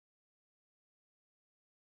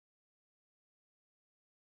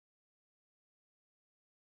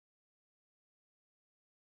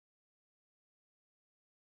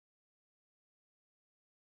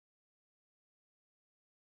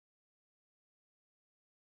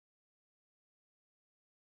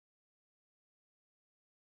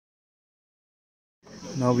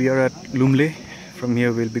Now we are at Lumle. From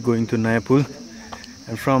here we'll be going to Nayapul,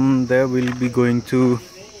 and from there we'll be going to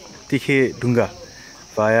Tikhe Dunga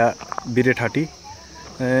via Birethati.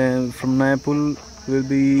 And from Nayapul we'll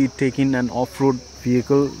be taking an off-road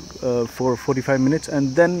vehicle for 45 minutes,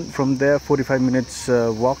 and then from there 45 minutes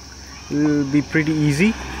walk will be pretty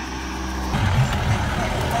easy.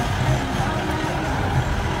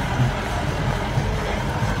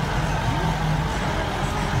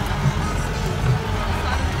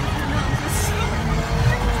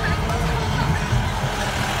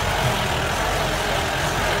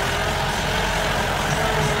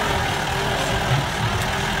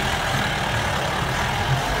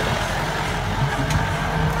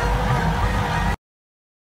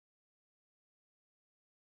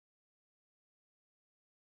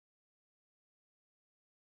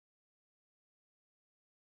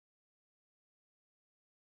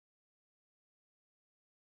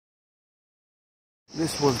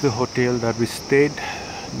 This was the hotel that we stayed.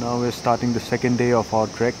 Now we're starting the second day of our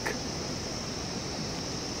trek.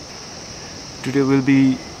 Today we'll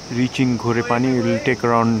be reaching Ghorepani. It will take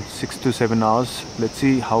around 6 to 7 hours. Let's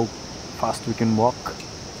see how fast we can walk.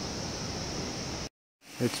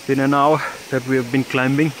 It's been an hour that we have been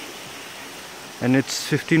climbing, and it's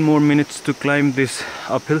 15 more minutes to climb this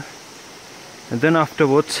uphill, and then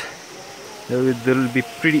afterwards there will be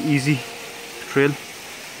pretty easy trail.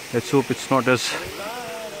 Let's hope it's not as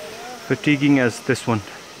fatiguing as this one.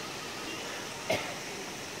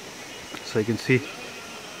 So you can see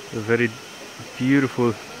a very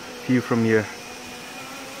beautiful view from here.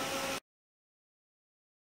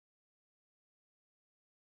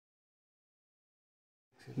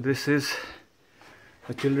 This is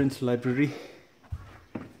a children's library,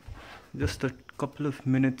 just a couple of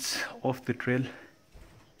minutes off the trail.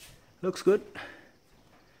 Looks good.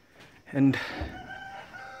 And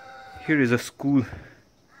here is a school.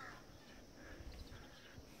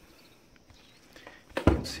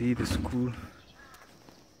 You can see the school.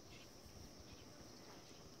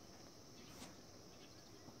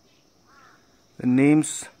 The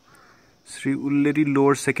name's Sri Ulleri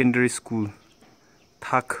Lower Secondary School,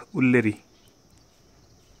 Thak Ulleri.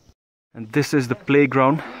 And this is the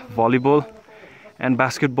playground, volleyball and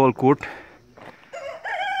basketball court.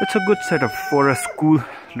 It's a good setup for a school,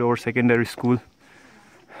 lower secondary school.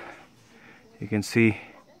 You can see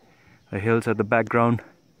the hills at the background.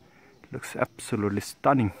 It looks absolutely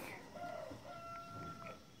stunning.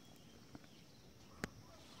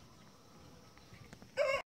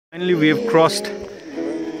 Finally, we have crossed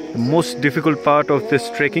the most difficult part of this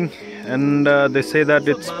trekking, and they say that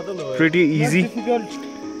it's pretty easy.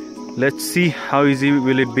 Let's see how easy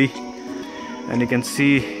will it be. And you can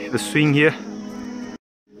see the swing here.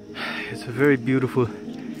 It's a very beautiful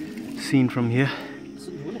scene from here.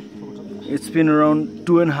 It's been around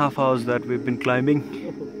 2.5 hours that we've been climbing,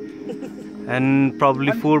 and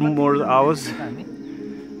probably 4 more hours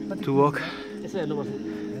to walk.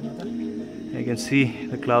 You can see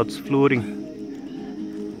the clouds floating.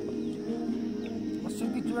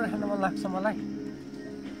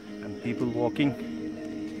 And people walking.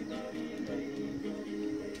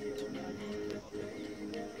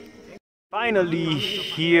 Finally,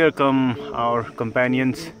 here come our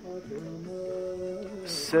companions.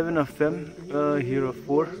 7 of them, here are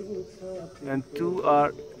 4, and 2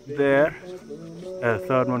 are there. A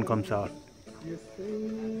third one comes out.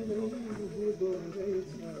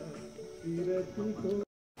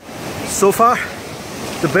 So far,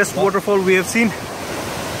 the best waterfall we have seen.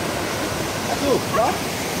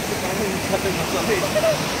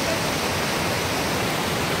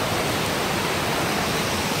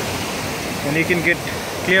 And you can get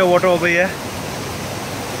clear water over here.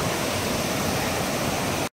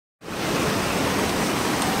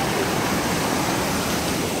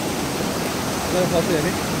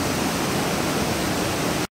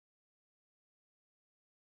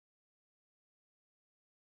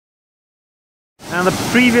 And the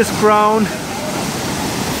previous crown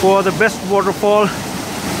for the best waterfall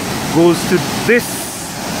goes to this.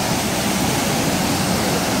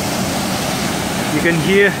 You can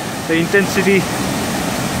hear the intensity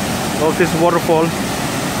of this waterfall,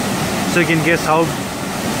 so you can guess how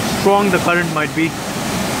strong the current might be.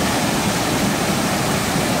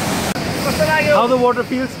 How the water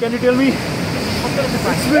feels, can you tell me?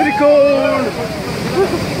 It's very cold.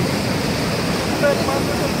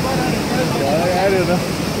 I don't know.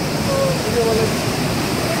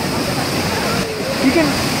 You can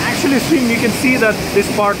actually swim. You can see that this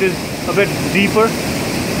part is a bit deeper.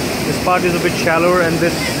 This part is a bit shallower, and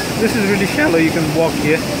this is really shallow. You can walk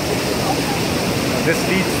here. This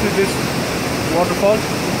leads to this waterfall.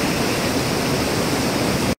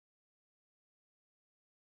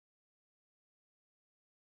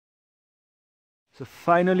 So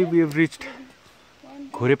finally we have reached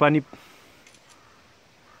Ghorepani,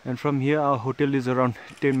 and from here our hotel is around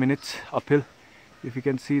 10 minutes uphill. If you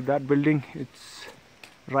can see that building, it's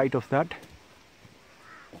right of that.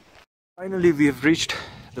 Finally we have reached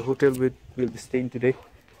the hotel we'll be staying today.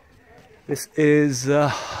 This is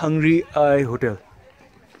Hungry Eye Hotel.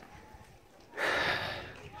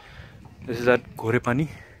 This is at Ghorepani,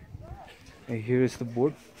 and here is the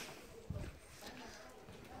board.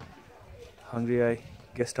 Hungry Eye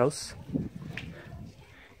Guest House.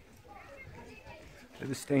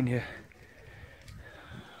 We're staying here.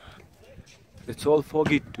 It's all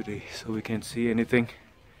foggy today, so we can't see anything.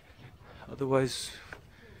 Otherwise,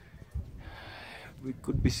 we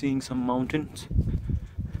could be seeing some mountains.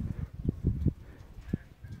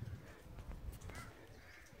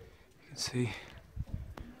 You can see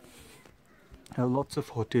there are lots of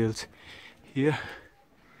hotels here,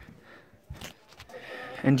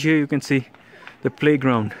 and here you can see the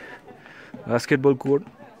playground, basketball court.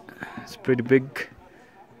 It's pretty big,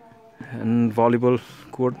 and volleyball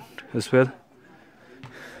court as well.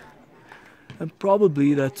 And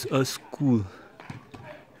probably that's a school.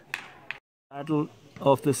 Battle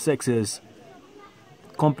of the sexes.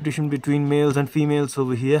 Competition between males and females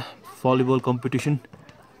over here. Volleyball competition.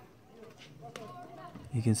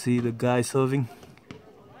 You can see the guy serving.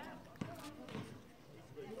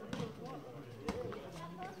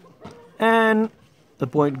 And the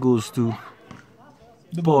point goes to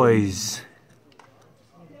the boys.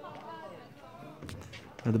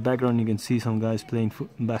 In the background you can see some guys playing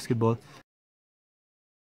basketball.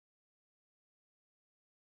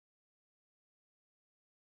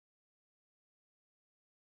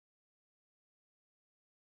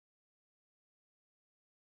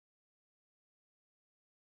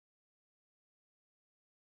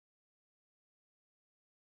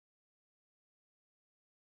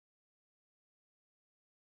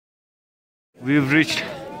 We've reached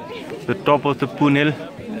the top of the Poonhill.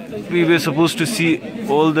 We were supposed to see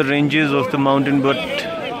all the ranges of the mountain,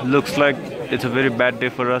 but looks like it's a very bad day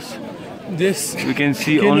for us. We can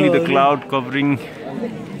see only the cloud covering.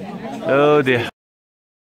 Oh dear.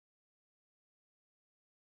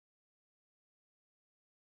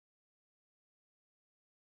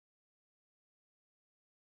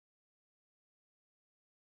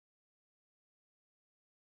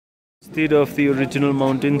 Instead of the original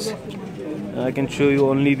mountains, I can show you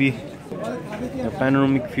only the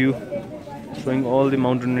panoramic view showing all the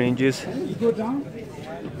mountain ranges. You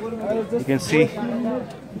can see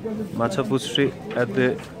Machapustre at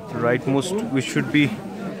the rightmost, which should be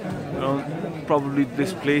probably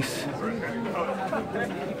this place.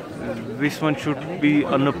 This one should be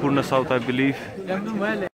Annapurna South, I believe.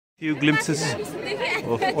 Few glimpses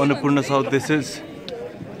of Annapurna South. This is.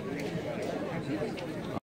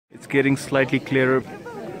 It's getting slightly clearer,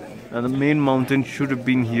 and the main mountain should have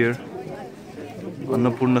been here,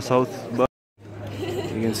 Annapurna South. But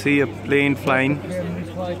you can see a plane flying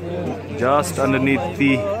just underneath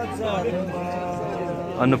the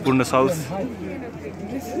Annapurna South.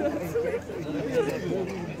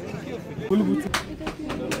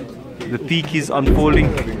 The peak is unfolding.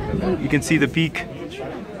 You can see the peak.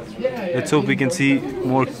 Let's hope we can see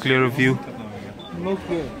more clearer view.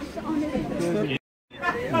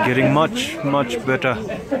 Getting much better.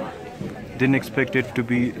 Didn't expect it to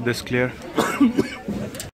be this clear.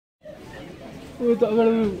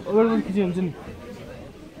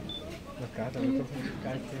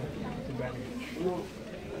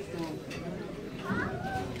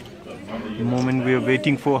 The moment we are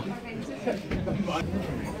waiting for.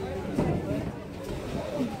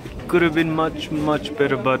 It could have been much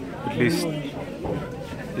better, but at least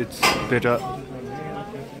it's better.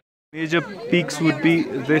 Major peaks would be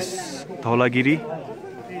this Dhaulagiri,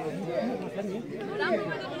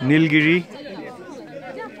 Nilgiri,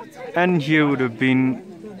 and here would have been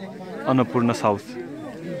Annapurna South.